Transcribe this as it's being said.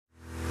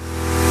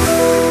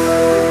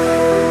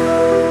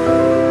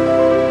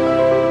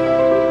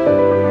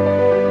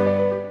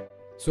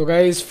So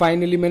guys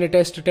finally मैंने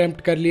test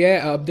attempt कर लिया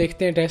है। अब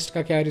देखते हैं टेस्ट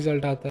का क्या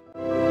रिजल्ट आता है।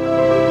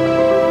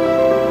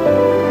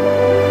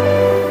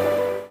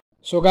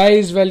 So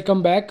guys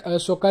welcome back.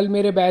 सो कल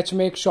मेरे बैच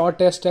में एक शॉर्ट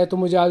टेस्ट है, तो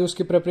मुझे आज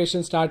उसकी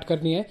प्रिपरेशन स्टार्ट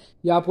करनी है।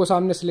 ये आपको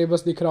सामने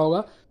सिलेबस दिख रहा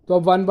होगा, तो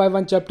अब 1 बाय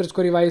 1 चैप्टर्स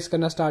को रिवाइज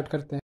करना स्टार्ट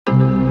करते हैं।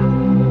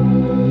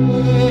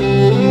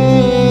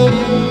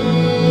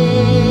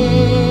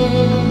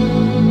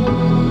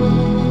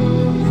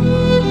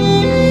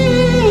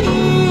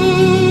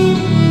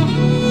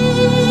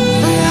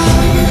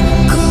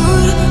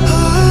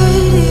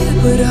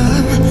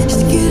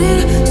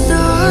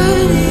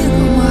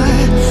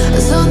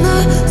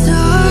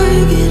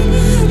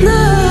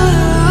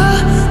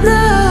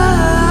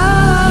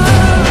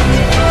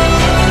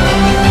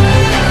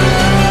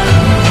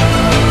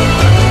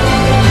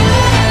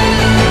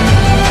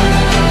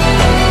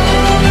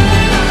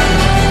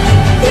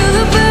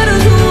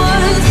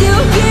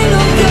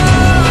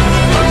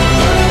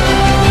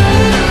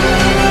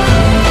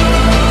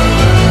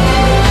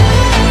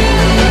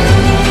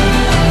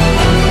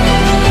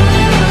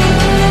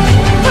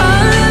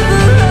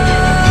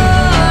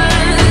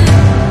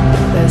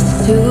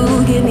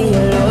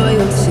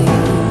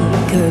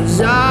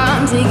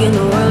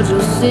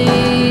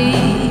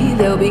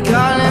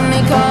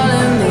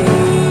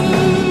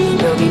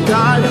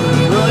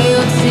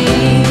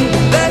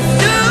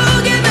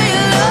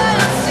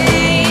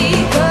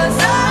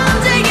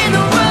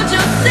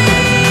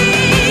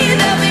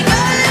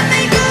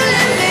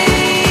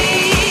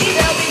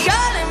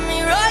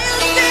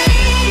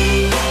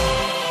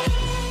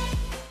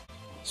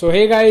 So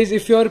hey guys,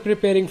 if you are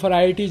preparing for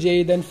IIT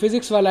JEE, then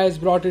Physics Wala has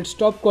brought its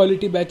top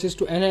quality batches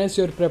to enhance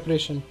your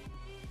preparation.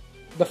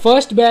 The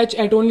first batch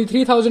at only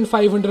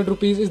 3,500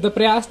 rupees is the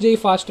Prayas JEE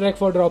Fast Track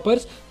for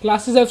Droppers.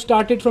 Classes have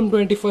started from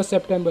 21st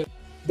September.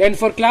 Then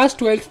for class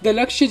 12th, the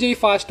Lakshya JEE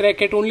Fast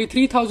Track at only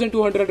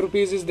 3,200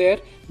 rupees is there.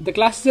 The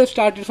classes have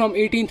started from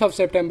 18th of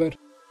September.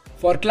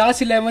 For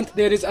class 11th,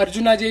 there is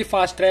Arjuna JEE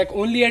Fast Track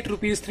only at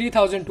rupees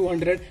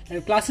 3,200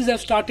 and classes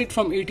have started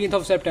from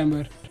 18th of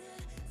September.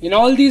 In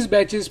all these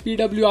batches,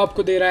 PW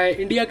आपको दे रहा है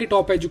India के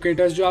top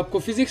educators जो आपको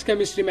physics,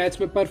 chemistry, maths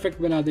में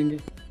perfect बना देंगे।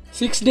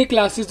 6-day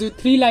classes with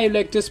 3 live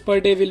lectures per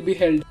day will be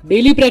held.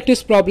 Daily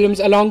practice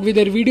problems along with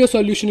their video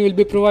solution will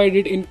be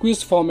provided in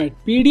quiz format.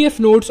 PDF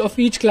notes of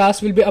each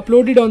class will be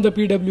uploaded on the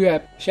PW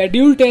app.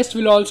 Scheduled tests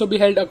will also be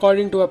held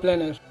according to a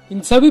planner.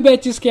 इन सभी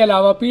batches के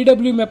अलावा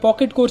PW में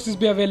pocket courses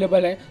भी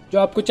available हैं जो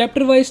आपको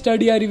chapter wise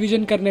study या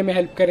revision करने में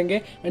हेल्प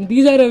करेंगे and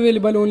these are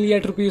available only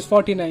at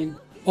 ₹49.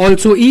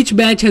 Also, each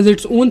batch has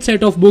its own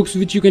set of books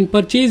which you can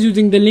purchase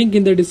using the link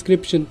in the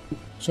description.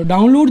 So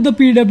download the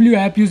PW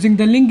app using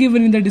the link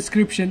given in the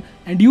description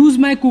and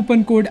use my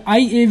coupon code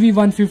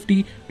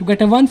IAV150 to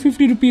get a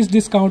 150 rupees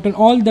discount on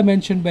all the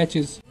mentioned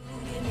batches.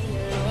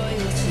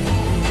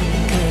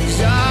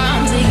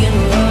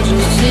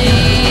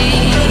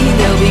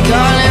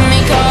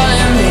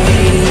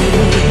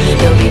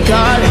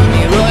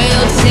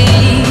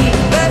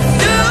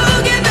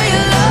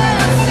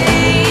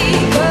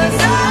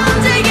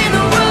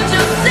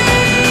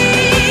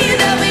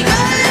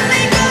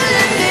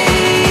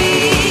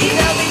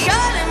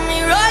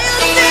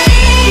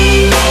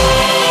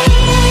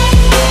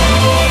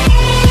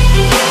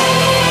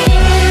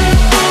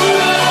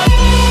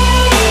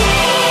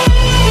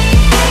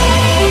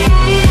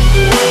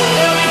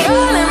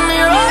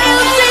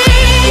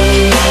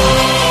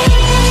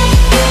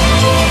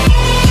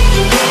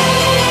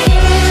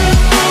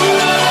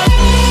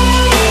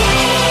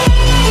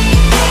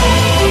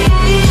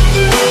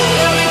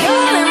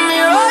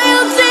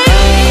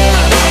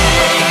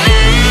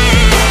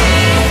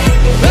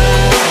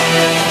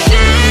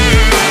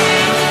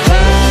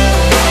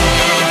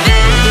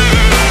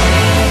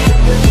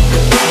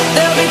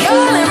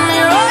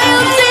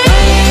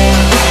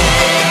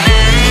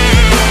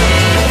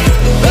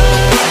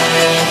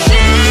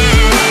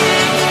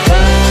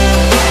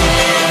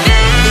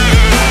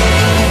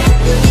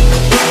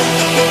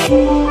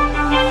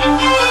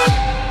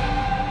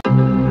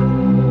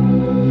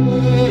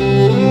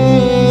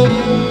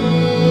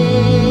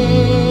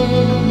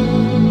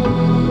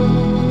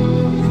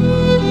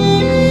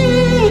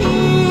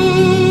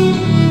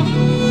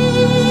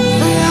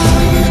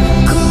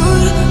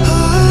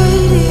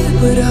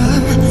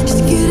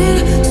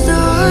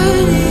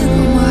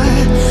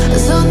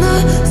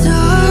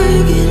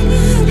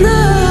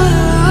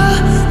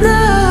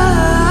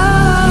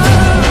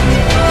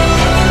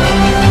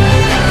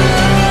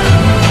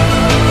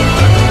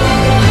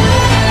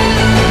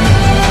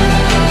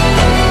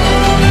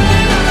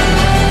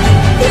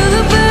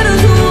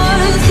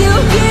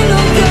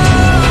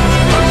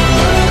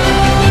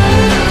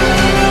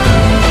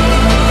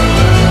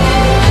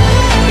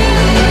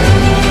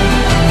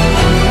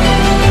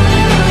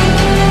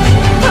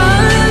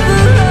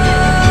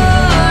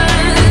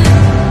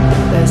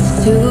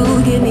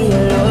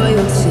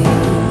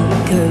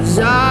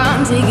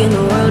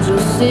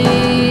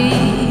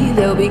 see.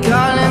 They'll be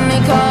calling me,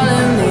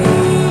 calling me.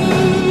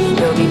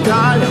 They'll be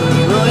calling